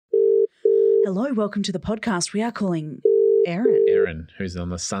Hello, welcome to the podcast. We are calling Erin. Erin, who's on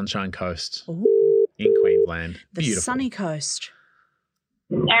the Sunshine Coast Ooh, in Queensland. the Beautiful. sunny coast.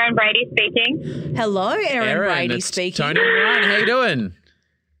 Erin Brady speaking. Hello, Erin Brady it's speaking. Tony and Ryan, how you doing?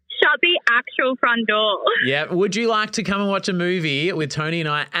 Shut the actual front door. Yeah. Would you like to come and watch a movie with Tony and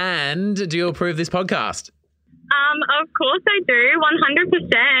I? And do you approve this podcast? Of course I do.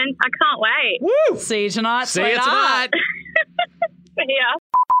 100%. I can't wait. Woo! See you tonight, See you sweetheart. tonight. See ya.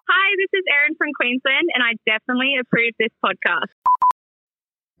 Hi, this is Erin from Queensland, and I definitely approve this podcast.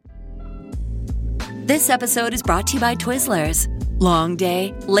 This episode is brought to you by Twizzlers. Long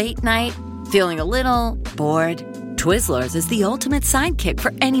day, late night, feeling a little bored. Twizzlers is the ultimate sidekick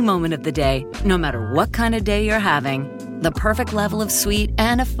for any moment of the day, no matter what kind of day you're having. The perfect level of sweet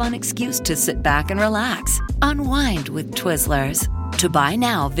and a fun excuse to sit back and relax. Unwind with Twizzlers. To buy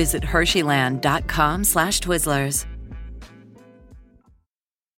now, visit Hersheyland.com/Twizzlers.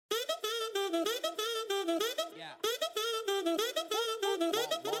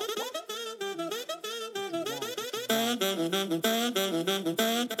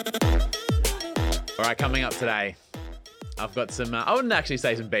 All right, coming up today, I've got some, I wouldn't actually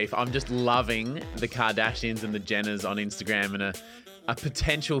say some beef. I'm just loving the Kardashians and the Jenners on Instagram and a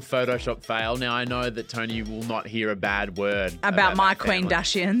potential Photoshop fail. Now, I know that Tony will not hear a bad word About my that family.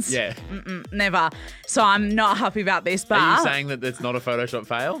 Queendashians. Yeah. Never. So I'm not happy about this, but Are you saying that it's not a Photoshop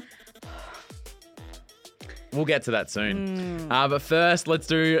fail? We'll get to that soon. But first, let's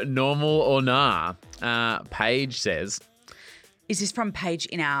do normal or nah. Paige says, is this from Paige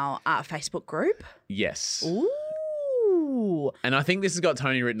in our Facebook group? yes. Ooh. And I think this has got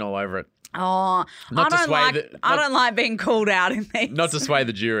Tony written all over it. Oh, Not to sway I don't like being called out in these. Not to sway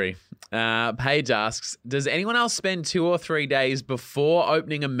the jury. Paige asks, does anyone else spend 2 or 3 days before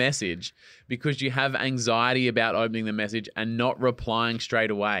opening a message because you have anxiety about opening the message and not replying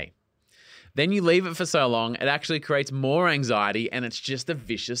straight away? Then you leave it for so long, it actually creates more anxiety and it's just a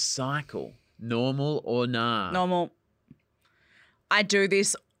vicious cycle. Normal or nah? Normal. I do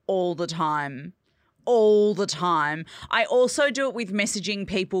this all the time. All the time. I also do it with messaging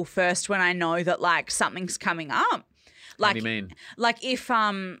people first when I know that like something's coming up. What do you mean? Like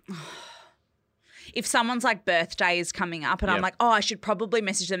if someone's like birthday is coming up and I'm Yep. like, oh, I should probably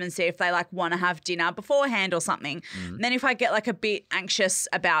message them and see if they like want to have dinner beforehand or something. And then if I get like a bit anxious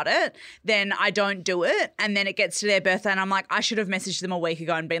about it, then I don't do it. And then it gets to their birthday and I'm like, I should have messaged them a week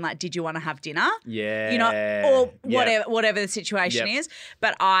ago and been like, did you want to have dinner? Yeah. You know, or Yep. whatever the situation Yep. is.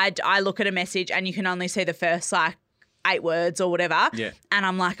 But I look at a message and you can only see the first like 8 words or whatever. Yeah. And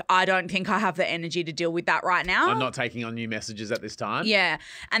I'm like, I don't think I have the energy to deal with that right now. I'm not taking on new messages at this time. Yeah.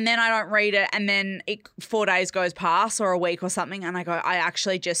 And then I don't read it and then 4 days goes past or a week or something and I go, I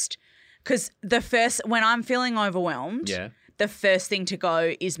actually just – because when I'm feeling overwhelmed, Yeah. the first thing to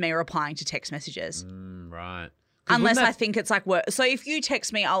go is me replying to text messages. Right. 'Cause Unless wouldn't I think it's like work. So if you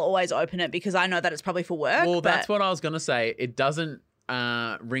text me, I'll always open it because I know that it's probably for work. Well, that's but what I was going to say. It doesn't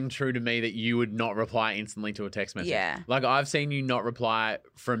ring true to me that you would not reply instantly to a text message. Yeah. Like I've seen you not reply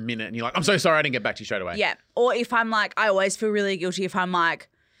for a minute and you're like, I'm so sorry I didn't get back to you straight away. Yeah. Or if I'm like, I always feel really guilty if I'm like,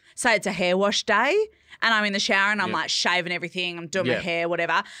 say it's a hair wash day and I'm in the shower and I'm Yeah. like shaving everything, I'm doing my Yeah. hair,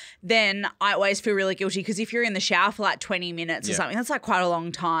 whatever, then I always feel really guilty because if you're in the shower for like 20 minutes or Yeah. something, that's like quite a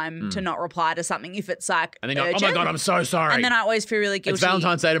long time to not reply to something if it's like And then you're like, oh urgent. my God, I'm so sorry. And then I always feel really guilty. It's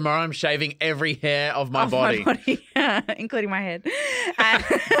Valentine's Day tomorrow. I'm shaving every hair of my Off body. including my head.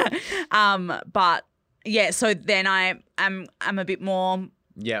 But yeah, so then I'm a bit more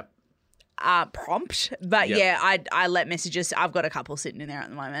Yeah. prompt. But Yep. yeah, I let messages. I've got a couple sitting in there at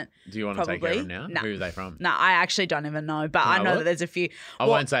the moment. Do you want to take care of them Probably. now? No. Who are they from? No, I actually don't even know, but Can I I know look? that there's a few. I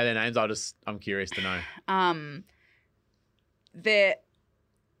Well, won't say their names. I'm curious to know. They're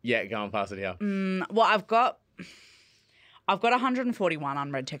Yeah, go on, pass it here. well, I've got 141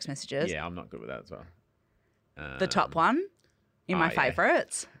 unread text messages. Yeah, I'm not good with that as well. The top one in my yeah.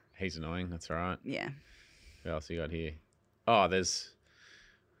 favourites. He's annoying. That's all right. Yeah. Who else you got here? Oh, there's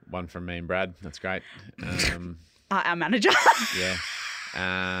one from me and Brad. That's great. Our manager.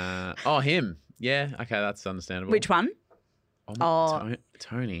 Yeah. Him. Yeah. Okay, that's understandable. Which one?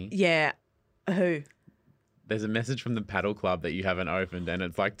 Tony. Yeah. Who? There's a message from the paddle club that you haven't opened, and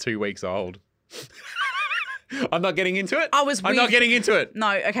it's like 2 weeks old. I'm not getting into it. I'm not getting into it. No,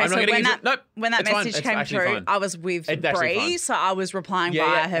 okay. I'm So not getting into it. Nope, when that it's fine. message It's came actually through, fine. I was with It's actually Bree, fine. so I was replying Yeah,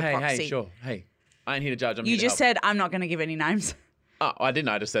 via yeah. her Hey, proxy. sure. Hey, I ain't here to judge. I'm You here to just help. said I'm not going to give any names. Oh, I didn't.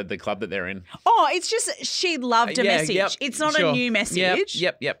 I just said the club that they're in. Oh, it's just she loved a Yeah, message. yep, It's not sure. a new message.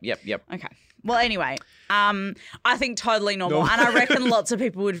 Yep. Okay. Well, anyway, I think totally normal, and I reckon lots of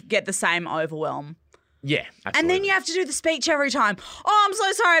people would get the same overwhelm. Yeah, absolutely. And then you have to do the speech every time. Oh, I'm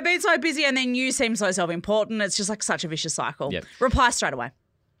so sorry. I've been so busy. And then you seem so self-important. It's just like such a vicious cycle. Yep. Reply straight away.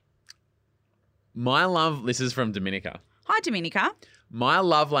 This is from Dominica. Hi, Dominica. My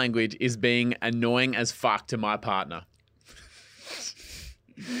love language is being annoying as fuck to my partner.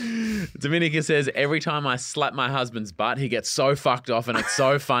 Dominica says, every time I slap my husband's butt, he gets so fucked off and it's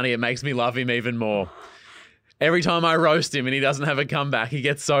so funny. It makes me love him even more. Every time I roast him and he doesn't have a comeback, he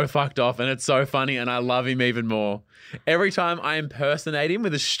gets so fucked off and it's so funny and I love him even more. Every time I impersonate him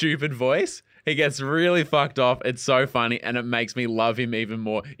with a stupid voice, he gets really fucked off. It's so funny and it makes me love him even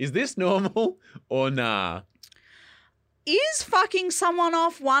more. Is this normal or nah? Is fucking someone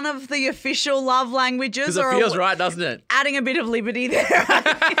off one of the official love languages? Because it feels right, doesn't it? Adding a bit of liberty there.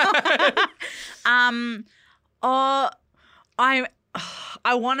 I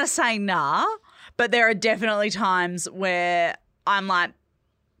want to say nah, but there are definitely times where I'm like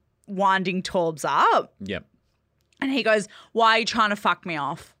winding Torbs up. Yep. And he goes, why are you trying to fuck me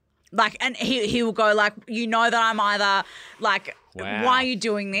off? Like, and he will go like, you know that I'm either like, wow. Why are you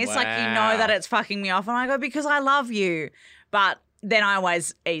doing this? Wow. Like, you know that it's fucking me off. And I go, because I love you. But then I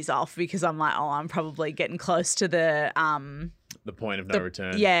always ease off because I'm like, oh, I'm probably getting close to the point of no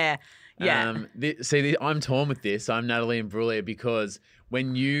return. Yeah. Yeah. I'm torn with this. I'm Natalie Imbruglia because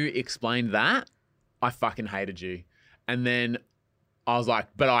when you explained that, I fucking hated you. And then I was like,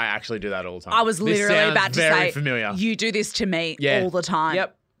 but I actually do that all the time. I was literally about to say, familiar. You do this to me all the time.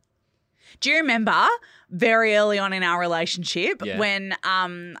 Yep. Do you remember very early on in our relationship when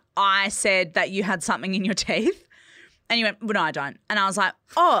I said that you had something in your teeth? And you went, well, no, I don't. And I was like,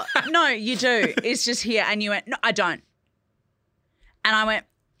 oh, no, you do. It's just here. And you went, no, I don't. And I went,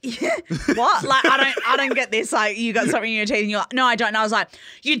 yeah, what? Like, I don't get this. Like, you got something in your teeth and you're like, no, I don't. And I was like,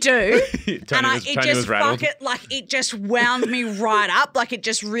 you do. It just wound me right up. Like, it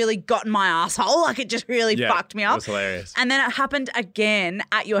just really got in my asshole. Like, it just really fucked me up. It was hilarious. And then it happened again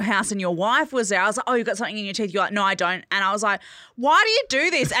at your house and your wife was there. I was like, oh, you got something in your teeth. You're like, no, I don't. And I was like, why do you do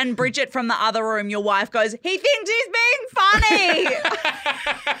this? And Bridget from the other room, your wife goes, he thinks he's being funny.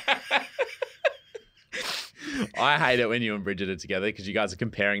 I hate it when you and Bridget are together because you guys are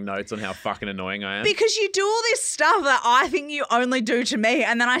comparing notes on how fucking annoying I am. Because you do all this stuff that I think you only do to me,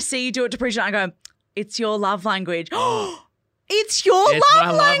 and then I see you do it to Bridget and I go, it's your love language. It's your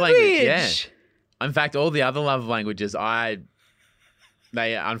love language. Yeah. In fact, all the other love languages,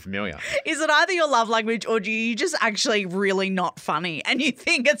 they are unfamiliar. Is it either your love language or do you just actually really not funny and you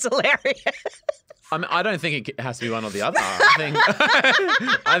think it's hilarious? I mean, I don't think it has to be one or the other.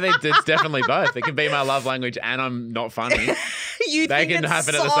 I think it's definitely both. It can be my love language and I'm not funny. They can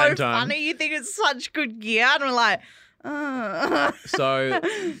happen at the same time. Funny. You think it's such good gear, and we're like, So,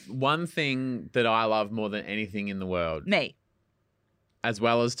 one thing that I love more than anything in the world, me, as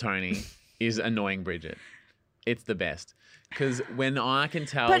well as Tony, is annoying Bridget. It's the best because when I can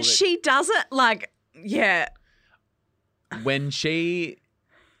tell, but she doesn't when she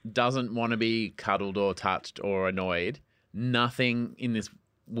doesn't want to be cuddled or touched or annoyed, nothing in this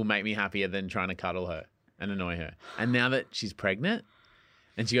will make me happier than trying to cuddle her and annoy her. And now that she's pregnant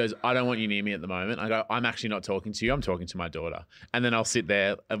and she goes, I don't want you near me at the moment, I go, I'm actually not talking to you. I'm talking to my daughter. And then I'll sit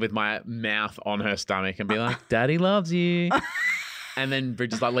there with my mouth on her stomach and be like, Daddy loves you. And then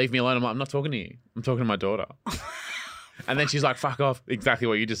Bridget's like, leave me alone. I'm like, I'm not talking to you. I'm talking to my daughter. And then she's like, fuck off. Exactly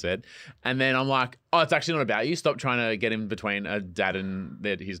what you just said. And then I'm like, oh, it's actually not about you. Stop trying to get in between a dad and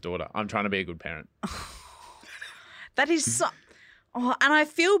his daughter. I'm trying to be a good parent. That is so... Oh, and I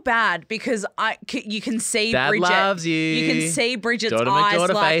feel bad because you can see Dad Bridget. Loves you. You can see Bridget's daughter eyes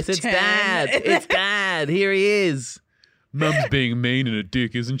daughter like face. turn. It's Dad. It's Dad. Here he is. Mum's being mean and a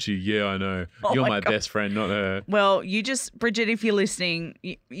dick, isn't she? Yeah, I know. Oh You're my my God. best friend, not her. Well, Bridget, if you're listening,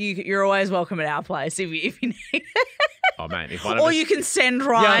 you're always welcome at our place if you need it. Oh, man. If one of Or us... you can send Yeah,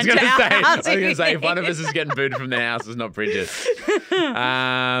 Ryan to our house. I was going to say, if one of us is getting booted from the house, it's not Bridget.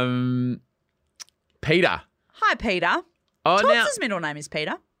 Peter. Hi, Peter. Oh, Torbs' middle name is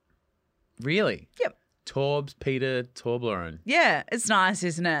Peter. Really? Yep. Torbs, Peter, Torbleron. Yeah, it's nice,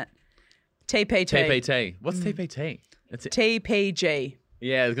 isn't it? TPT. TPT. What's TPT? It's TPG.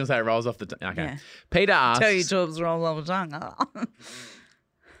 Yeah, I was going to say it rolls off the tongue. Okay. Yeah. Peter asks... Tell you Torbs roll off the tongue.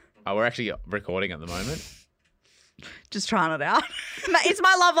 Oh, we're actually recording at the moment. Just trying it out. It's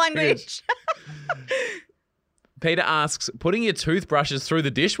my love language. Peter asks, putting your toothbrushes through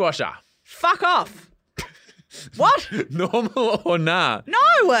the dishwasher. Fuck off. What? Normal or nah?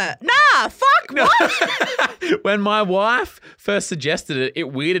 No. Nah. Fuck. What? When my wife first suggested it, it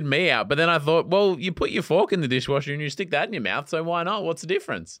weirded me out. But then I thought, well, you put your fork in the dishwasher and you stick that in your mouth, so why not? What's the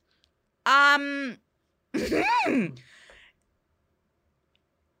difference?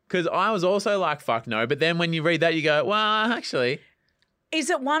 Because I was also like, fuck no. But then when you read that, you go, well, actually. Is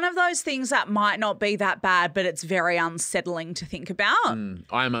it one of those things that might not be that bad, but it's very unsettling to think about?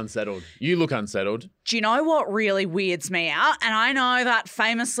 I am unsettled. You look unsettled. Do you know what really weirds me out? And I know that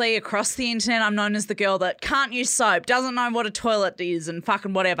famously across the internet, I'm known as the girl that can't use soap, doesn't know what a toilet is and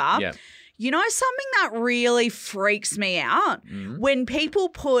fucking whatever. Yeah. You know something that really freaks me out? When people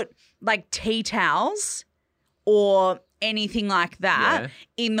put like tea towels or anything like that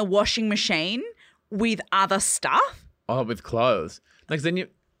in the washing machine with other stuff. Oh, with clothes. Like then you.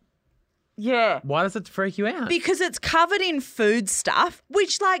 Yeah. Why does it freak you out? Because it's covered in food stuff,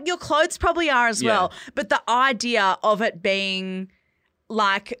 which like your clothes probably are as well. But the idea of it being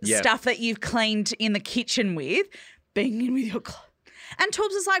like stuff that you've cleaned in the kitchen with, being in with your clothes. And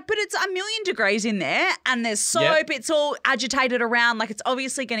Torbs is like, but it's 1,000,000 degrees in there and there's soap. It's all agitated around. Like it's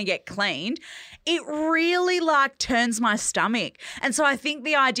obviously going to get cleaned. It really like turns my stomach. And so I think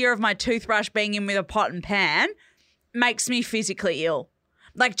the idea of my toothbrush being in with a pot and pan makes me physically ill.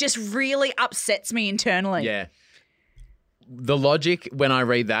 Like just really upsets me internally. Yeah. The logic when I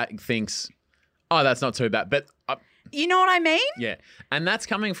read that thinks, oh, that's not too bad. But you know what I mean? Yeah. And that's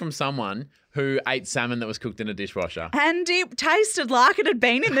coming from someone who ate salmon that was cooked in a dishwasher. And it tasted like it had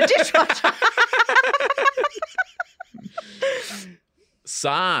been in the dishwasher.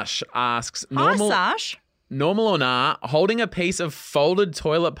 Sash asks, Hi, Sash. Normal or nah, holding a piece of folded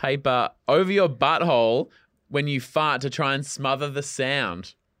toilet paper over your butthole when you fart to try and smother the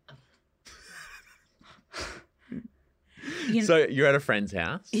sound. So you're at a friend's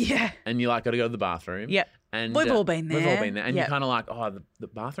house. Yeah. And you like got to go to the bathroom. Yep. And we've all been there. We've all been there. And you're kind of like, oh, the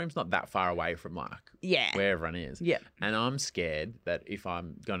bathroom's not that far away from like where everyone is. Yeah. And I'm scared that if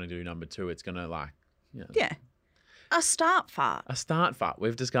I'm going to do number 2, it's going to like, you know. Yeah. A start fart. A start fart.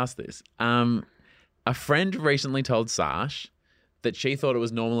 We've discussed this. A friend recently told Sash that she thought it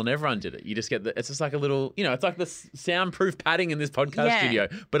was normal and everyone did it. You just get it's just like a little, you know, it's like the soundproof padding in this podcast studio,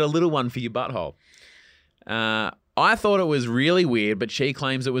 but a little one for your butthole. I thought it was really weird, but she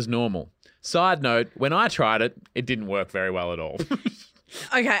claims it was normal. Side note, when I tried it, it didn't work very well at all.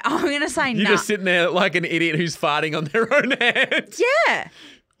 Okay, I'm going to say no. You're just sitting there like an idiot who's farting on their own hands. Yeah.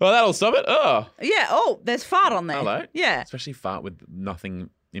 Well, that'll stop it. Oh. Yeah. Oh, there's fart on there. Hello. Yeah. Especially fart with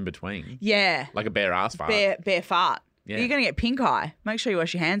nothing in between. Yeah. Like a bare ass fart. Bare fart. Yeah. You're going to get pink eye. Make sure you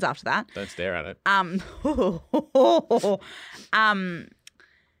wash your hands after that. Don't stare at it.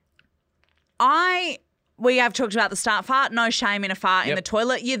 We have talked about the start fart. No shame in a fart in the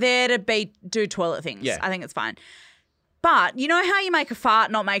toilet. You're there to do toilet things. Yeah. I think it's fine. But you know how you make a fart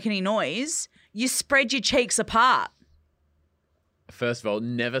not make any noise? You spread your cheeks apart. First of all,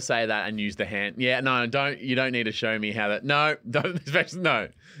 never say that and use the hand. Yeah, no, don't. You don't need to show me how that. No, don't. Especially no.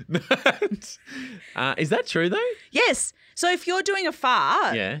 Is that true though? Yes. So if you're doing a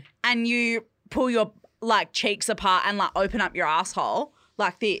fart, and you pull your like cheeks apart and like open up your asshole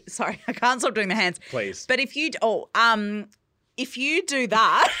like the. Sorry, I can't stop doing the hands. Please. But if you do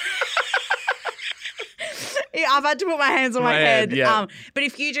that. I've had to put my hands on my head. Yeah. But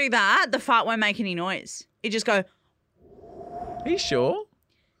if you do that, the fart won't make any noise. It just go. Are you sure?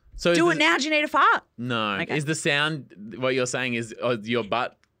 So do it now. Do you need a fart? No. Okay. Is the sound what you're saying is your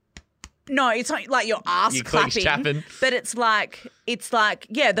butt? No, it's not like your ass your clapping, chapping. But it's like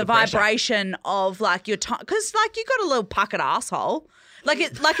the vibration of like your tongue, because like you got a little puckered asshole.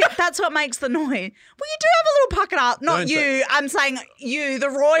 That's what makes the noise. Well, you do have a little puckered ass. Not you. I'm saying you, the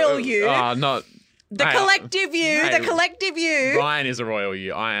royal you. Oh, not the collective you. The collective you. Ryan is a royal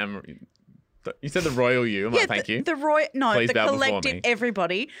you. I am. You said the royal you. I'm like, thank you. The royal, no, Please the bow before collective, me.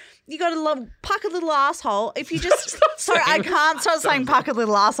 everybody. You got a puckered little asshole. If you just, sorry, I can't stop saying puckered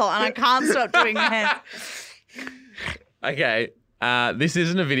little asshole, and I can't stop doing my hands. Okay, this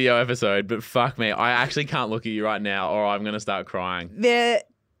isn't a video episode, but fuck me, I actually can't look at you right now, or I'm gonna start crying.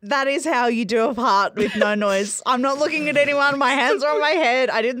 That is how you do a fart with no noise. I'm not looking at anyone. My hands are on my head.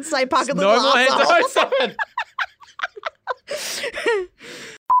 I didn't say puckered little asshole.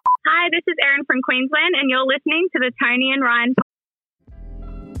 Hi, this is Erin from Queensland, and you're listening to the Tony and Ryan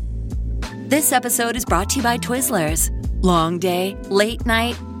podcast. This episode is brought to you by Twizzlers. Long day, late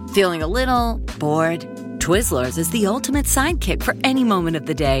night, feeling a little bored? Twizzlers is the ultimate sidekick for any moment of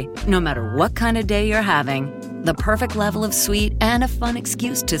the day, no matter what kind of day you're having. The perfect level of sweet and a fun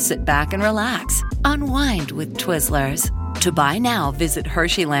excuse to sit back and relax. Unwind with Twizzlers. To buy now, visit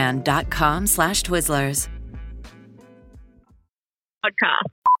Hersheyland.com/Twizzlers. Podcast.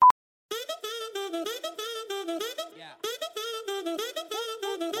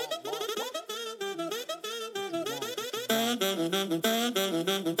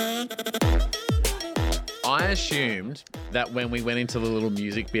 I assumed that when we went into the little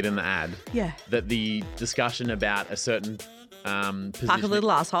music bit in the ad, Yeah. that the discussion about a certain position Fuck a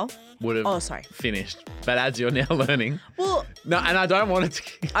little asshole. would have Oh, sorry. finished. But as you're now learning, Well, no, and I don't want it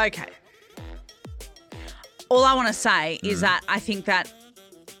to. okay. All I want to say is that I think that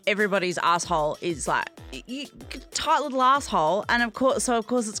everybody's asshole is like tight little asshole, and of course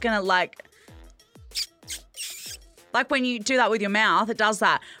it's gonna like when you do that with your mouth, it does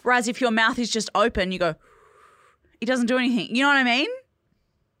that. Whereas if your mouth is just open, you go, it doesn't do anything. You know what I mean?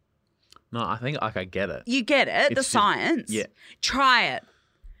 No, I think I get it. You get it, the It's just- science. yeah. Try it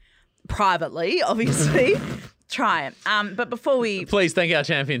privately, obviously. Try it. But before we Please thank our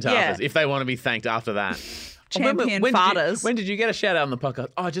champion tafters if they want to be thanked after that. champion When farters. when did you get a shout out on the podcast?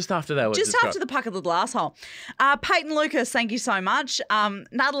 Oh, just after that. Just after the pucker little asshole. Peyton Lucas, thank you so much.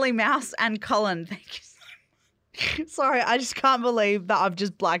 Natalie Mouse and Colin, thank you so much. Sorry, I just can't believe that I've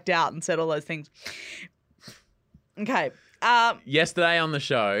just blacked out and said all those things. Okay. Yesterday on the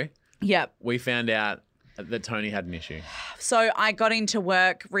show, Yep. we found out that Tony had an issue. So I got into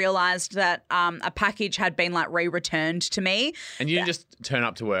work, realised that a package had been like re-returned to me And you didn't just turn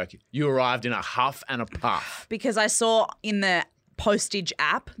up to work. You arrived in a huff and a puff. because I saw in the postage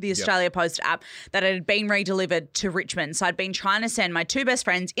app, the Australia Post app, that it had been redelivered to Richmond. So I'd been trying to send my two best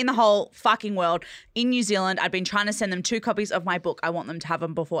friends in the whole fucking world in New Zealand. I'd been trying to send them 2 copies of my book. I want them to have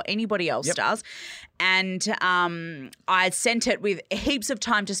them before anybody else does. And I sent it with heaps of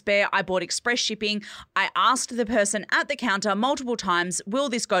time to spare. I bought express shipping. I asked the person at the counter multiple times, will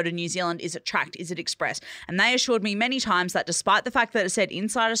this go to New Zealand? Is it tracked? Is it express? And they assured me many times that despite the fact that it said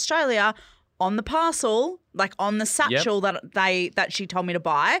inside Australia on the parcel, like on the satchel that she told me to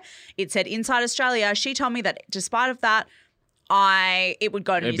buy, it said inside Australia. She told me that despite of that, it would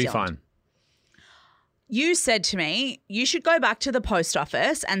go to New Zealand. It'd be fine. You said to me, you should go back to the post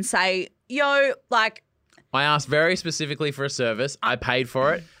office and say, yo, like, I asked very specifically for a service. I paid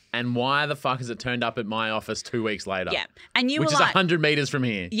for it. And why the fuck has it turned up at my office 2 weeks later? yeah. And you Which were is like, 100 metres from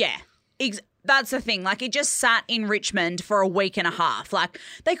here. yeah, that's the thing. Like, it just sat in Richmond for a week and a half. Like,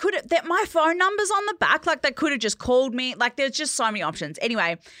 they could have, my phone number's on the back. Like, they could have just called me. Like, there's just so many options.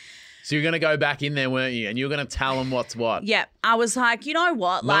 Anyway. So you're going to go back in there, weren't you? And you're going to tell them what's what. Yeah. I was like, you know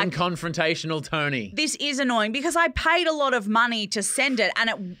what? Like, Non-confrontational Tony. this is annoying because I paid a lot of money to send it and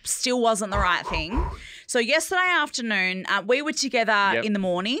it still wasn't the right thing. So yesterday afternoon, we were together in the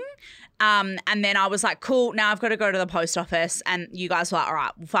morning. And then I was like, cool, now I've got to go to the post office. And you guys were like, all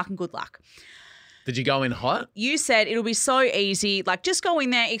right, well, fucking good luck. Did you go in hot? You said it'll be so easy. Like, just go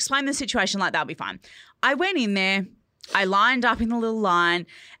in there, explain the situation, like that'll be fine. I went in there, I lined up in the little line,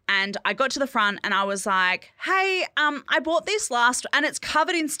 and I got to the front and I was like, hey, I bought this and it's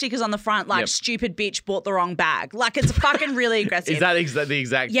covered in stickers on the front, like stupid bitch bought the wrong bag. Like, it's fucking really aggressive. Is that the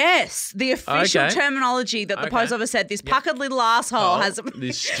exact? Yes, the official terminology that the post office said, this puckered little asshole has.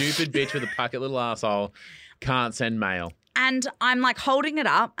 This stupid bitch with a pucket little asshole can't send mail. And I'm like holding it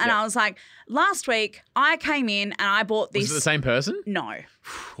up and I was like, last week I came in and I bought this. Was it the same person? No.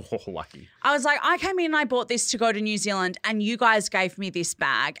 Oh, lucky. I was like, I came in and I bought this to go to New Zealand and you guys gave me this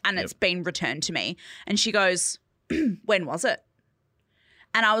bag and it's been returned to me. And she goes, when was it?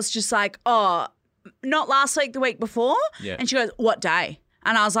 And I was just like, oh, not last week, the week before. Yeah. And she goes, what day?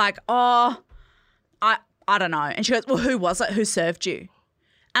 And I was like, oh, I don't know. And she goes, well, who was it? Who served you?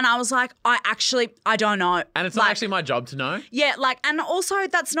 And I was like, I don't know. And it's not actually my job to know. Yeah, like, and also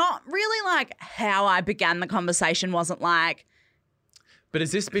that's not really like how I began the conversation. Wasn't like. But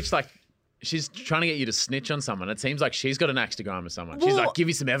is this bitch like, she's trying to get you to snitch on someone? It seems like she's got an axe to grind with someone. She's Well, like, give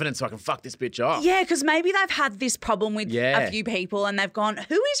you some evidence so I can fuck this bitch off. Yeah, because maybe they've had this problem with Yeah. a few people and they've gone,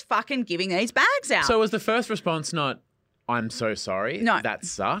 who is fucking giving these bags out? So was the first response not, I'm so sorry, No. that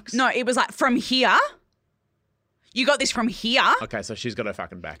sucks? No, it was like, from here. You got this from here. Okay, so she's got her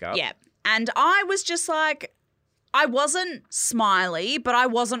fucking back up. Yeah. And I was just like, I wasn't smiley, but I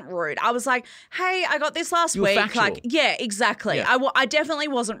wasn't rude. I was like, hey, I got this last You were week. factual. Like, yeah, exactly. Yeah. I definitely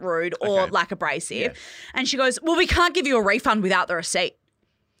wasn't rude or Okay. like abrasive. Yeah. And she goes, well, we can't give you a refund without the receipt.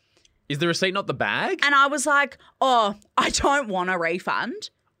 Is the receipt not the bag? And I was like, oh, I don't want a refund.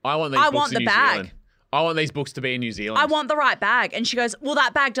 I want these I books want in the New bag. Zealand. I want these books to be in New Zealand. I want the right bag. And she goes, well,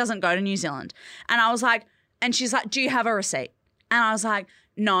 that bag doesn't go to New Zealand. And I was like, and she's like, do you have a receipt? And I was like,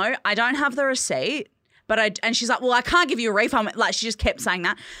 no, I don't have the receipt. And she's like, well, I can't give you a refund. Like, she just kept saying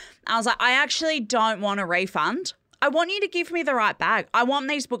that. I was like, I actually don't want a refund. I want you to give me the right bag. I want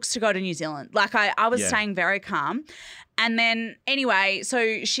these books to go to New Zealand. Like, I was staying very calm. And then anyway,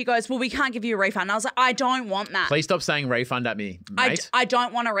 so she goes, well, we can't give you a refund. And I was like, I don't want that. Please stop saying refund at me, mate. I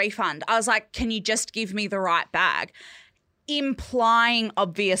don't want a refund. I was like, can you just give me the right bag? implying,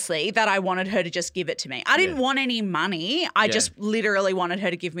 obviously, that I wanted her to just give it to me. I didn't want any money. I just literally wanted her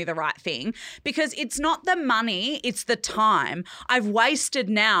to give me the right thing because it's not the money, it's the time. I've wasted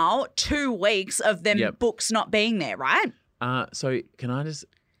now 2 weeks of them books not being there, right? So can I just,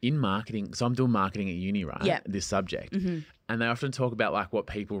 in marketing, so I'm doing marketing at uni, right? Yeah. This subject. Mm-hmm. And they often talk about like what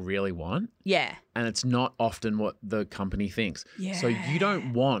people really want. Yeah. And it's not often what the company thinks. Yeah. So you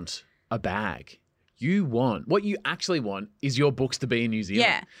don't want a bag. What you actually want is your books to be in New Zealand.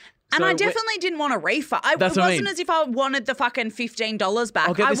 Yeah. And I definitely didn't want a refund. It wasn't as if I wanted the fucking $15 back.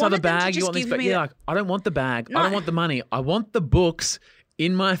 I'll get this other bag. You want this bag? Yeah, like, I don't want the bag. No. I don't want the money. I want the books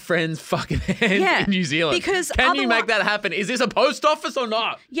in my friend's fucking hands in New Zealand. Because Can you make that happen? Is this a post office or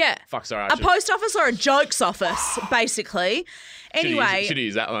not? Yeah. Fuck, sorry. A post office or a jokes office, basically. Anyway. Should have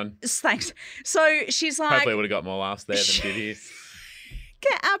used that one. Thanks. So she's like. Hopefully I would have got more laughs there than did here.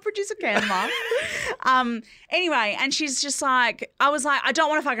 Our producer can laugh. Anyway, and she's just like, I was like, I don't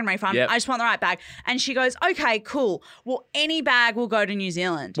want a fucking refund. I just want the right bag. And she goes, okay, cool. Well, any bag will go to New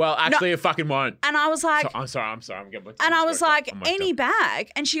Zealand. Well, actually, it fucking won't. And I was like, I'm sorry. I'm getting. And I was like, any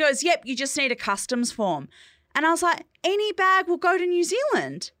bag? And she goes, yep, you just need a customs form. And I was like, any bag will go to New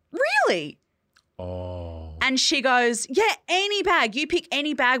Zealand? Really? Oh. And she goes, yeah, any bag. You pick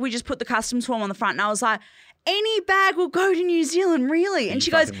any bag. We just put the customs form on the front. And I was like, any bag will go to New Zealand, really? And she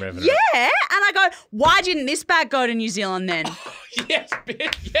goes, yeah. And I go, why didn't this bag go to New Zealand then? Yes,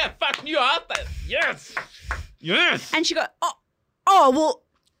 bitch. Yeah, fuck you out that. Yes. Yes. And she goes, well,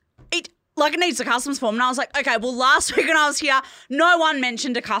 it needs a customs form. And I was like, okay, well, last week when I was here, no one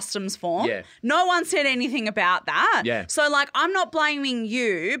mentioned a customs form. Yeah. No one said anything about that. Yeah. So, like, I'm not blaming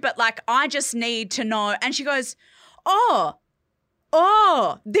you, but, like, I just need to know. And she goes, oh,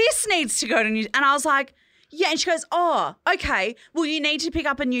 this needs to go to New Zealand. And I was like, yeah, and she goes, oh, okay, well, you need to pick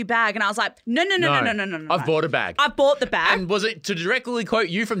up a new bag. And I was like, no. I've bought a bag. I've bought the bag. And was it to directly quote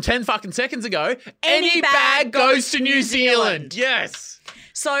you from 10 fucking seconds ago? Any bag goes to New Zealand. Yes.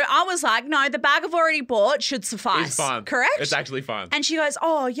 So I was like, no, the bag I've already bought should suffice. It's fine. Correct? It's actually fine. And she goes,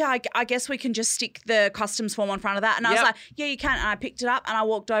 oh, yeah, I guess we can just stick the customs form on front of that. And I was like, yeah, you can. And I picked it up and I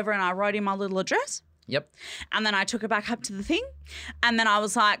walked over and I wrote in my little address. Yep. And then I took her back up to the thing. And then I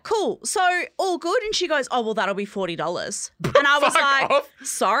was like, cool. So all good. And she goes, oh, well, that'll be $40. And I was like,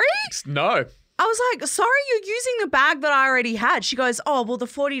 sorry? No. I was like, sorry, you're using the bag that I already had. She goes, oh, well, the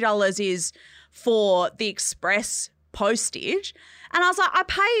 $40 is for the express postage. And I was like, I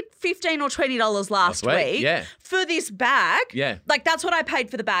paid $15 or $20 last week for this bag. Yeah. Like, that's what I paid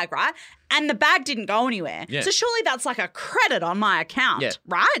for the bag, right? And the bag didn't go anywhere. Yeah. So surely that's like a credit on my account,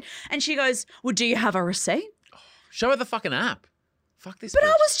 right? And she goes, well, do you have a receipt? Show her the fucking app. Fuck this But bitch. I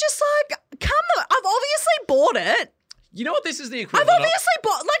was just like, I've obviously bought it. You know what this is the equivalent I've obviously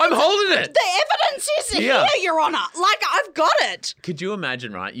bought, like, I'm holding it. The evidence is here, Your Honour. Like, I've got it. Could you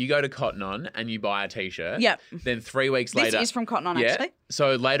imagine, right? You go to Cotton On and you buy a T-shirt. Yep. Then 3 weeks later. This is from Cotton On, actually.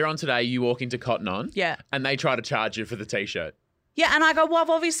 So later on today, you walk into Cotton On. Yeah. And they try to charge you for the T-shirt. Yeah, and I go, well, I've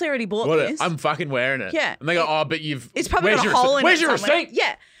obviously already bought this. I'm fucking wearing it. Yeah. And they go, oh, but you've... It's probably got a hole in it. Where's your somewhere. receipt?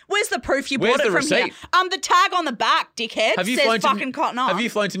 Yeah. Where's the proof you bought it from here? The tag on the back, dickhead, says fucking Cotton On. Have you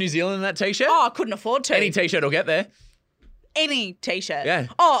flown to New Zealand in that T-shirt? Oh, I couldn't afford to. Any T-shirt will get there. Any T-shirt. Yeah.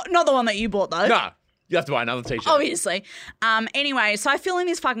 Oh, not the one that you bought, though. No. You have to buy another T-shirt. Obviously. Anyway, so I fill in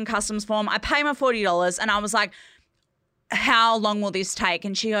this fucking customs form. I pay my $40 and I was like, how long will this take?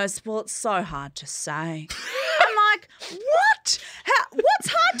 And she goes, well, it's so hard to say. I'm like, what? What's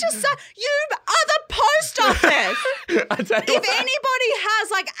hard to say? You are the post office. If anybody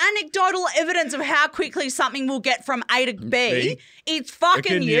has like anecdotal evidence of how quickly something will get from A to B, it's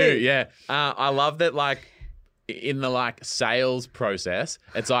fucking you. Yeah. I love that, like, in the like sales process,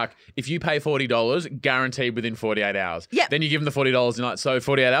 it's like if you pay $40, guaranteed within 48 hours. Yeah. Then you give them the $40 and like, so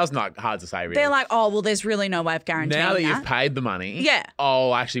 48 hours, not hard to say really. They're like, oh, well, there's really no way of guaranteeing now that you've paid the money,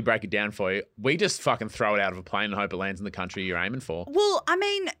 I'll actually break it down for you. We just fucking throw it out of a plane and hope it lands in the country you're aiming for. Well, I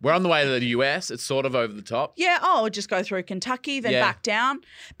mean, we're on the way to the US. It's sort of over the top. Yeah. Oh, just go through Kentucky, then back down.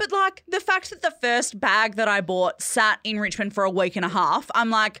 But like the fact that the first bag that I bought sat in Richmond for a week and a half, I'm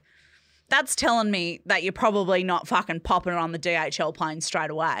like, that's telling me that you're probably not fucking popping it on the DHL plane straight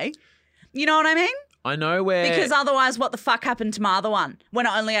away. You know what I mean? I know where... Because otherwise, what the fuck happened to my other one when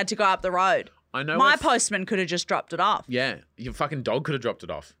I only had to go up the road? I know my postman could have just dropped it off. Yeah. Your fucking dog could have dropped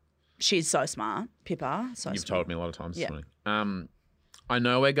it off. She's so smart. Pippa, You've told me a lot of times this morning. I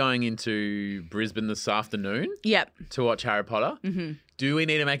know we're going into Brisbane this afternoon. Yep. To watch Harry Potter. Mm-hmm. Do we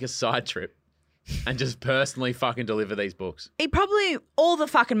need to make a side trip? And just personally fucking deliver these books. It probably, all the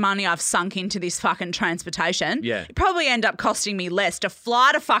fucking money I've sunk into this fucking transportation, it probably end up costing me less to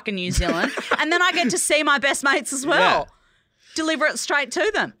fly to fucking New Zealand and then I get to see my best mates as well. Deliver it straight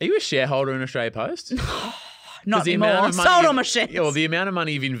to them. Are you a shareholder in Australia Post? Not the amount anymore. of money Sold all my shares. Well, the amount of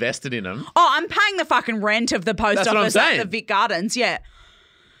money you've invested in them. Oh, I'm paying the fucking rent of the post That's what I'm office at saying. the Vic Gardens. Yeah.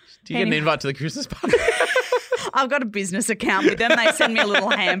 Do you get an invite to the Christmas party? I've got a business account with them. They send me a little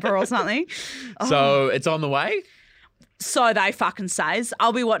hamper or something. So it's on the way? So they fucking says.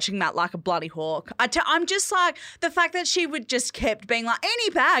 I'll be watching that like a bloody hawk. I'm just like, the fact that she would just kept being like, any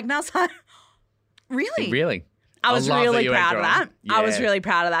bag. And I was like, really? Really? I was love that really you went proud of that. dry. I was Yeah. really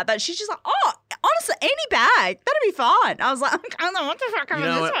proud of that. That she's just like, oh, honestly, any bag. That'd be fine. I was like, I don't know what the fuck You happened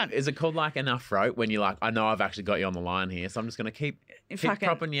know to this what? one. Is it called like enough rope when you're like, I know I've actually got you on the line here, so I'm just going to keep Fucking-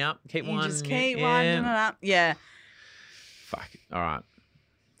 propping you up, keep You winding just you. keep Yeah. winding it up. Yeah. Fuck. All right.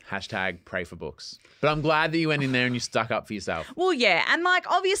 Hashtag pray for books. But I'm glad that you went in there and you stuck up for yourself. Well, yeah. And like,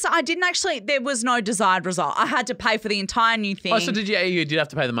 obviously, I didn't actually, there was no desired result. I had to pay for the entire new thing. Oh, so you did have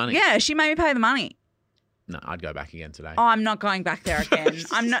to pay the money? Yeah, she made me pay the money. No, I'd go back again today. Oh, I'm not going back there again.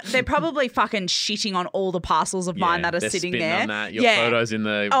 I'm not. They're probably fucking shitting on all the parcels of mine that are they're sitting spitting there. on that. Your photos in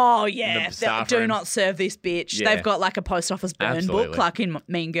the Oh in yeah, the staff do room. not serve this bitch. Yeah. They've got like a post office burn Absolutely. book, like in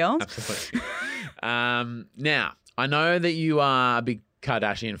Mean Girls. Absolutely. Now, I know that you are a big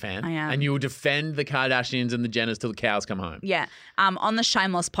Kardashian fan. I am. And you will defend the Kardashians and the Jenners till the cows come home. Yeah. On the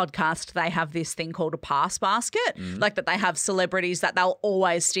Shameless podcast, they have this thing called a pass basket, like that they have celebrities that they'll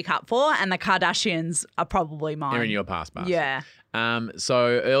always stick up for, and the Kardashians are probably mine. They're in your pass basket. Yeah. So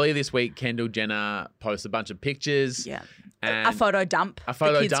earlier this week, Kendall Jenner posted a bunch of pictures. Yeah. And A photo dump. A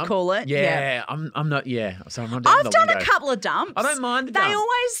photo the kids dump? call it. Yeah. I'm not. Yeah. So I'm not down I've the done window. a couple of dumps. I don't mind the They dump.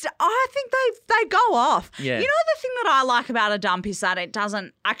 always, I think they go off. Yeah. You know, the thing that I like about a dump is that it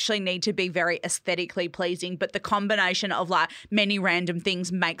doesn't actually need to be very aesthetically pleasing, but the combination of like many random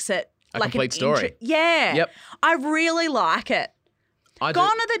things makes it A like complete story. Yeah. Yep. I really like it. I do- Gone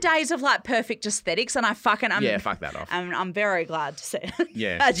are the days of like perfect aesthetics, and Yeah, fuck that off. I'm very glad to see it.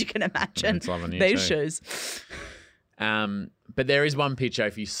 Yeah. As you can imagine. It's loving you These too. shoes. But there is one picture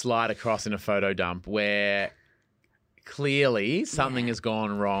if you slide across in a photo dump where clearly something has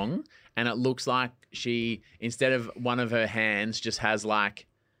gone wrong, and it looks like she, instead of one of her hands, just has like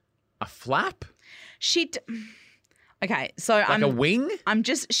a flap, Okay, so like a wing.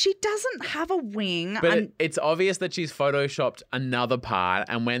 she doesn't have a wing. But it's obvious that she's photoshopped another part,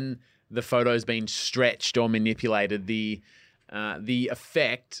 and when the photo's been stretched or manipulated, the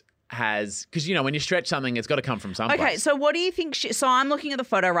effect has, because you know when you stretch something, it's got to come from someplace. Okay, so what do you think? So I'm looking at the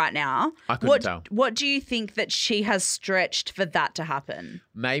photo right now. I couldn't tell. What do you think that she has stretched for that to happen?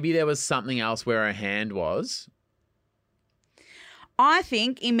 Maybe there was something else where her hand was. I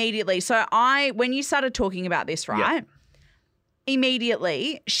think immediately. So when you started talking about this, right?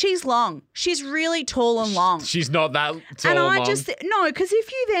 Immediately, she's long. She's really tall and long. She's not that tall. And I Mom. just no, because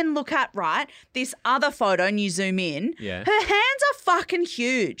if you then look at this other photo and you zoom in, Yeah. her hands are fucking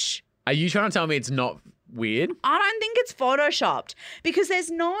huge. Are you trying to tell me it's not weird? I don't think it's photoshopped because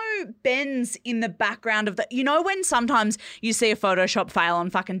there's no bends in the background of you know when sometimes you see a Photoshop fail on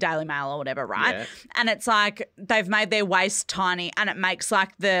fucking Daily Mail or whatever, right? Yeah. And it's like they've made their waist tiny and it makes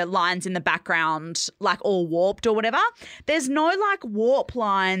like the lines in the background like all warped or whatever. There's no like warp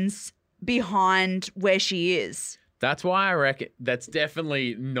lines behind where she is. That's why I reckon that's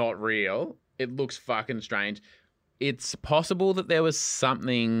definitely not real. It looks fucking strange. It's possible that there was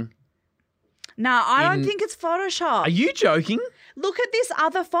something. No, I don't think it's Photoshop. Are you joking? Look at this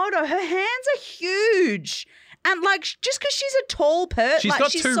other photo. Her hands are huge. And like just because she's a tall person, She's like,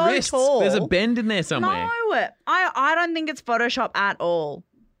 got she's two so wrists. tall. There's a bend in there somewhere. No, I don't think it's Photoshop at all.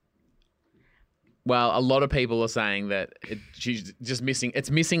 Well, a lot of people are saying that she's just missing. It's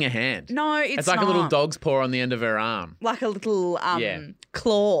missing a hand. No, it's like not. a little dog's paw on the end of her arm. Like a little Yeah.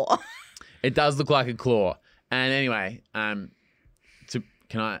 claw. It does look like a claw. And anyway, and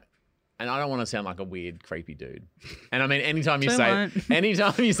I don't want to sound like a weird, creepy dude. And I mean, anytime you say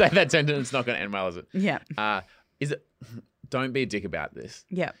that sentence, it's not going to end well, is it? Yeah. Is it? Don't be a dick about this.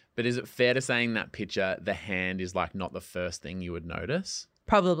 Yeah. But is it fair to say in that picture the hand is like not the first thing you would notice?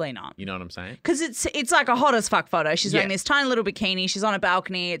 Probably not. You know what I'm saying? Because it's like a hot as fuck photo. She's wearing Yeah. this tiny little bikini. She's on a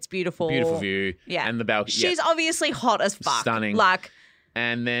balcony. It's beautiful. Beautiful view. Yeah. And the balcony. She's obviously hot as fuck. Stunning. Like,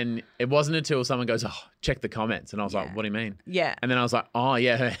 And then it wasn't until someone goes, "Oh, check the comments," and I was like, "What do you mean?" yeah. And then I was like, "Oh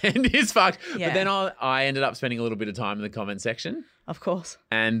yeah, her hand is fucked." Yeah. But then I ended up spending a little bit of time in the comment section, Of course.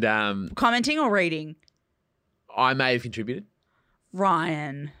 and Commenting or reading? I may have contributed.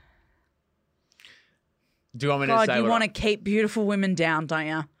 Ryan. Do you want me to God, say? you what want to keep beautiful women down, don't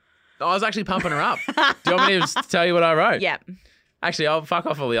you? I was actually pumping her up. Do you want me to just tell you what I wrote? Yeah. Actually, I'll fuck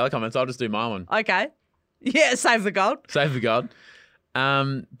off all the other comments. I'll just do my one. Okay. Yeah, save the gold. Save the God.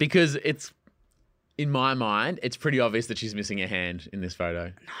 Because in my mind, it's pretty obvious that she's missing a hand in this photo.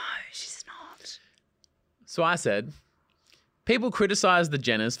 No, she's not. So I said, people criticize the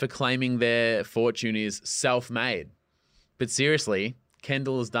Jenners for claiming their fortune is self-made. But seriously,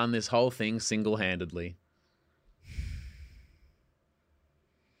 Kendall has done this whole thing single-handedly.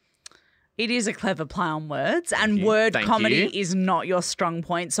 It is a clever play on words, and you. word Thank comedy you. is not your strong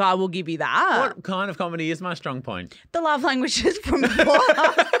point, so I will give you that. What kind of comedy is my strong point? The love languages from before.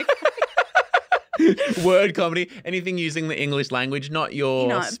 Word comedy, anything using the English language, not your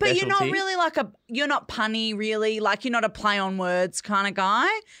specialty. But you're not really you're not punny, really. Like, you're not a play on words kind of guy,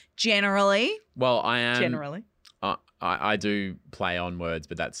 generally. Well, I am. Generally. I do play on words,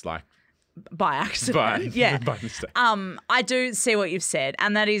 but that's like By accident. Yeah. by mistake. I do see what you've said,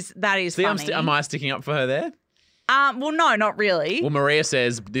 and that is See, funny. am I sticking up for her there? Well, no, not really. Well, Maria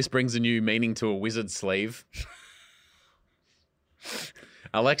says this brings a new meaning to a wizard sleeve.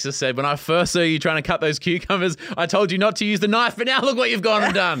 Alexa said, when I first saw you trying to cut those cucumbers, I told you not to use the knife, but now look what you've gone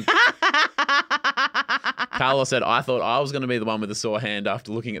and done. Carla said, I thought I was going to be the one with a sore hand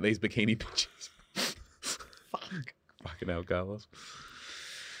after looking at these bikini pictures. Fucking hell, Carlos.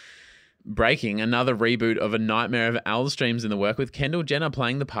 Breaking, another reboot of A Nightmare of Elves Streams in the work with Kendall Jenner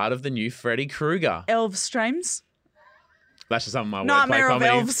playing the part of the new Freddy Krueger. Elf streams. That's just some of my Nightmare wordplay of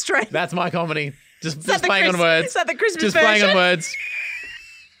comedy. Elf Streams. That's my comedy. Just that the playing on words. Is that the Christmas Just version? playing on words.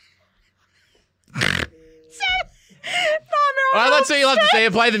 Nightmare All of right, let's see. Elf You love to see Streams.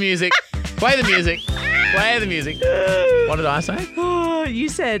 it. Play the music. Play the music. Play the music. What did I say? Oh, you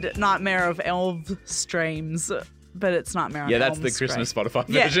said Nightmare of Elf Streams, but it's Nightmare Yeah, on that's Elm the Street. Christmas Spotify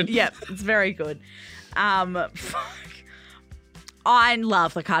Yeah, version. yeah, it's very good. Fuck. I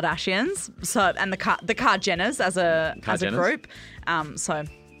love the Kardashians, and the Kardashians as a Kardashians? group. So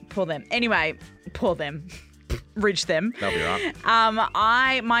poor them. Anyway, poor them. Reach them. They'll be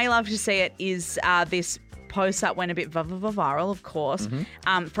right. My love to see it is this post that went a bit viral, of course,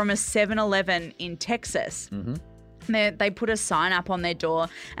 from a 7-Eleven in Texas. They put a sign up on their door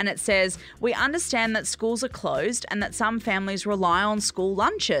and it says, we understand that schools are closed and that some families rely on school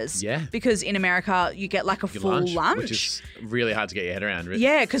lunches. Yeah. Because in America, you get like a Your full lunch. Which is really hard to get your head around. Really.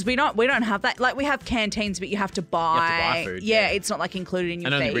 Yeah, because we don't have that. Like, we have canteens, but you have to buy. You have to buy food, Yeah, yeah. it's not like included in your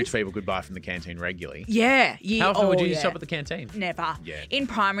And only fees. rich people could buy from the canteen regularly. Yeah. How often would you yeah. shop at the canteen? Never. Yeah. In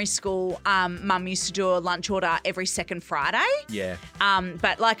primary school, Mum used to do a lunch order every second Friday. Yeah.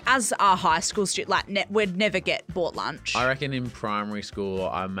 But like as a high school student, like we'd never get bought lunch. I reckon in primary school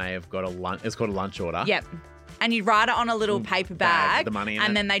I may have got a lunch. It's called a lunch order. Yep. And you'd write it on a little paper bag, with the money in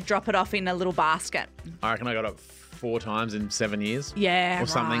and it. then they drop it off in a little basket. I reckon I got it 4 times in 7 years. Yeah, Or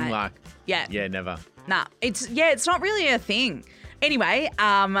something right. like. Yeah. Yeah, never. Nah, it's not really a thing. Anyway,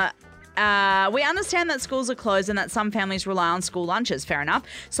 we understand that schools are closed and that some families rely on school lunches. Fair enough.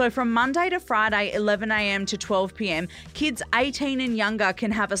 So from Monday to Friday, 11 a.m. to 12 p.m., kids 18 and younger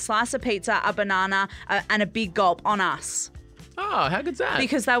can have a slice of pizza, a banana, and a big gulp on us. Oh, how good's that?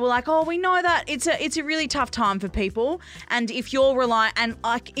 Because they were like, oh, we know that it's a really tough time for people, and if you're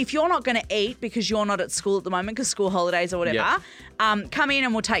if you're not going to eat because you're not at school at the moment because school holidays or whatever, come in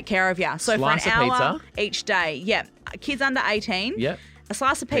and we'll take care of you. So Slice for of an hour pizza? each day, yeah, kids under 18, Yep. a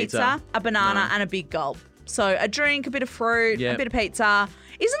slice of pizza, a banana, and a big gulp. So a drink, a bit of fruit, Yep. a bit of pizza.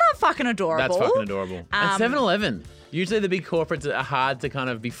 Isn't that fucking adorable? That's fucking adorable. And 7-Eleven. Usually the big corporates are hard to kind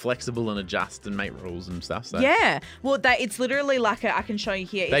of be flexible and adjust and make rules and stuff. So Yeah. Well, it's literally like I can show you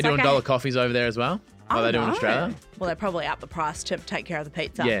here. They It's doing like dollar coffees over there as well? Like they do in know. Australia? Well, they probably up the price to take care of the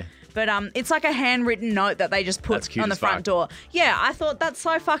pizza. Yeah. But it's like a handwritten note that they just That's put cute on the as front fuck. door. Yeah, I thought that's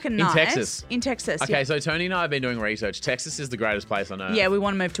so fucking nice. Texas? In Texas. Okay, yeah. so Tony and I have been doing research. Texas is the greatest place on earth. Yeah, we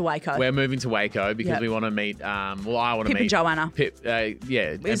want to move to Waco. We're moving to Waco because Yep. we want to meet, I want to Pip meet and Joanna. Pip,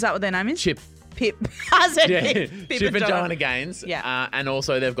 yeah. Is that what their name is? Chip. Pip. I said Yeah, Pip. Chip and Joanna Gaines. Yeah. And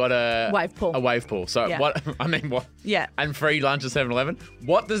also they've got a Wave pool. A wave pool. So Yeah. what? Yeah. And free lunch at 7-Eleven.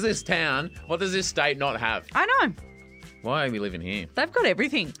 What does this state not have? I know. Why are we living here? They've got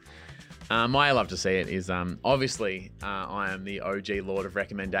everything. My love to see it is obviously I am the OG Lord of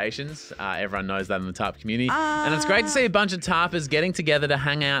Recommendations. Everyone knows that in the TARP community. And it's great to see a bunch of TARPers getting together to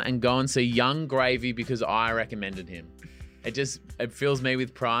hang out and go and see Young Gravy because I recommended him. It fills me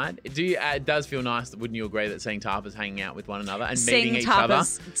with pride. It does feel nice, wouldn't you agree, that seeing TARPers hanging out with one another and meeting each other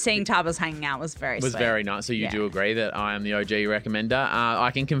Seeing Tarpers hanging out was very was sweet. very nice. So you Yeah. do agree that I am the OG recommender. I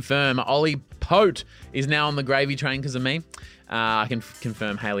can confirm Ollie Pote is now on the gravy train because of me. I can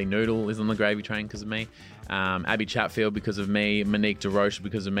confirm Hayley Noodle is on the gravy train because of me. Abby Chatfield because of me. Monique DeRoche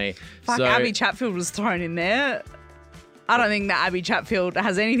because of me. Fuck, So- Abby Chatfield was thrown in there. I don't think that Abby Chatfield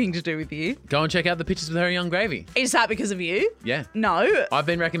has anything to do with you. Go and check out the pictures with her and Young Gravy. Is that because of you? Yeah. No. I've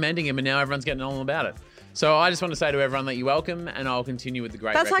been recommending him and now everyone's getting all about it. So I just want to say to everyone that you're welcome and I'll continue with the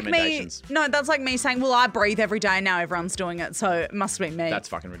great recommendations. That's like me saying, well, I breathe every day and now everyone's doing it, so it must be me. That's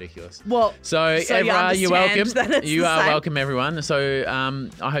fucking ridiculous. Well, so you you're welcome. You are same. welcome, everyone. So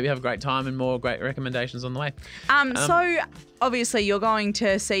I hope you have a great time and more great recommendations on the way. So obviously you're going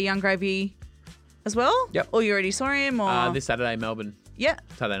to see Young Gravy as well? Yep. Or you already saw him? Or This Saturday, Melbourne. Yeah.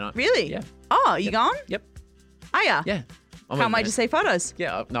 Saturday night. Really? Yeah. Oh, you going? Yep. Are ya? Yeah. Can't wait to see photos.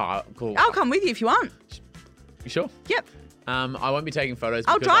 Yeah. No, cool. I'll come with you if you want. You sure? Yep. I won't be taking photos.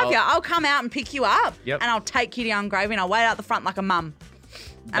 I'll because drive you. I'll come out and pick you up. Yep. And I'll take you to Young Gravy and I'll wait out the front like a mum.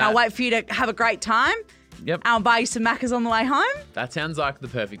 And I'll wait for you to have a great time. Yep. And I'll buy you some Maccas on the way home. That sounds like the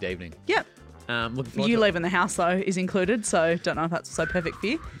perfect evening. Yep. Looking forward You to it. leaving the house, though, is included, so don't know if that's so perfect for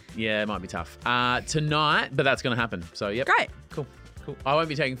you. Yeah, it might be tough. Tonight, but that's going to happen. So, yep. Great. Cool. I won't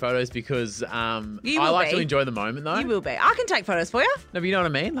be taking photos because I will like be. to enjoy the moment, though. You will be. I can take photos for you. No, but you know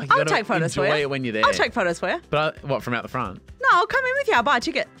what I mean? Like, you I'll gotta take photos for you. enjoy it when you're there. I'll take photos for you. But what, from out the front? No, I'll come in with you. I'll buy a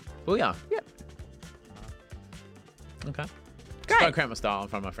ticket. Well, yeah. Yep. Okay. Just Great. don't cramp my style in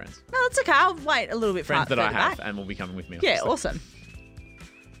front of my friends. No, that's okay. I'll wait a little bit Friends that I further have back. and will be coming with me. Yeah, obviously.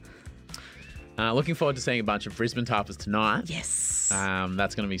 awesome. Looking forward to seeing a bunch of Brisbane Tarpers tonight. Yes.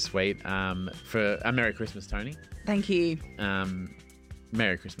 That's going to be sweet. For a Merry Christmas, Tony. Thank you.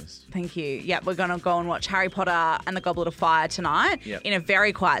 Merry Christmas. Thank you. Yep, we're going to go and watch Harry Potter and the Goblet of Fire tonight in a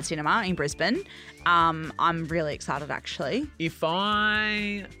very quiet cinema in Brisbane. I'm really excited, actually.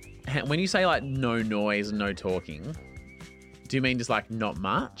 When you say like no noise and no talking, do you mean just like not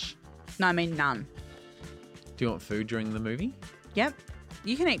much? No, I mean none. Do you want food during the movie? Yep.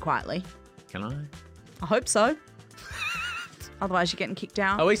 You can eat quietly. Can I? I hope so. Otherwise, you're getting kicked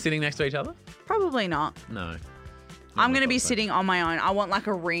out. Are we sitting next to each other? Probably not. No. I'm going to be sitting on my own. I want like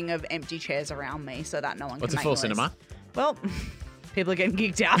a ring of empty chairs around me so that no one What's can a make full noise. cinema? Well, people are getting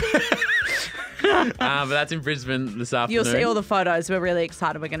kicked out. But that's in Brisbane this afternoon. You'll see all the photos. We're really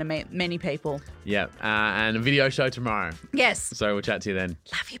excited. We're going to meet many people. Yeah. And a video show tomorrow. Yes. So we'll chat to you then.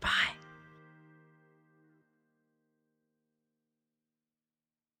 Love you. Bye.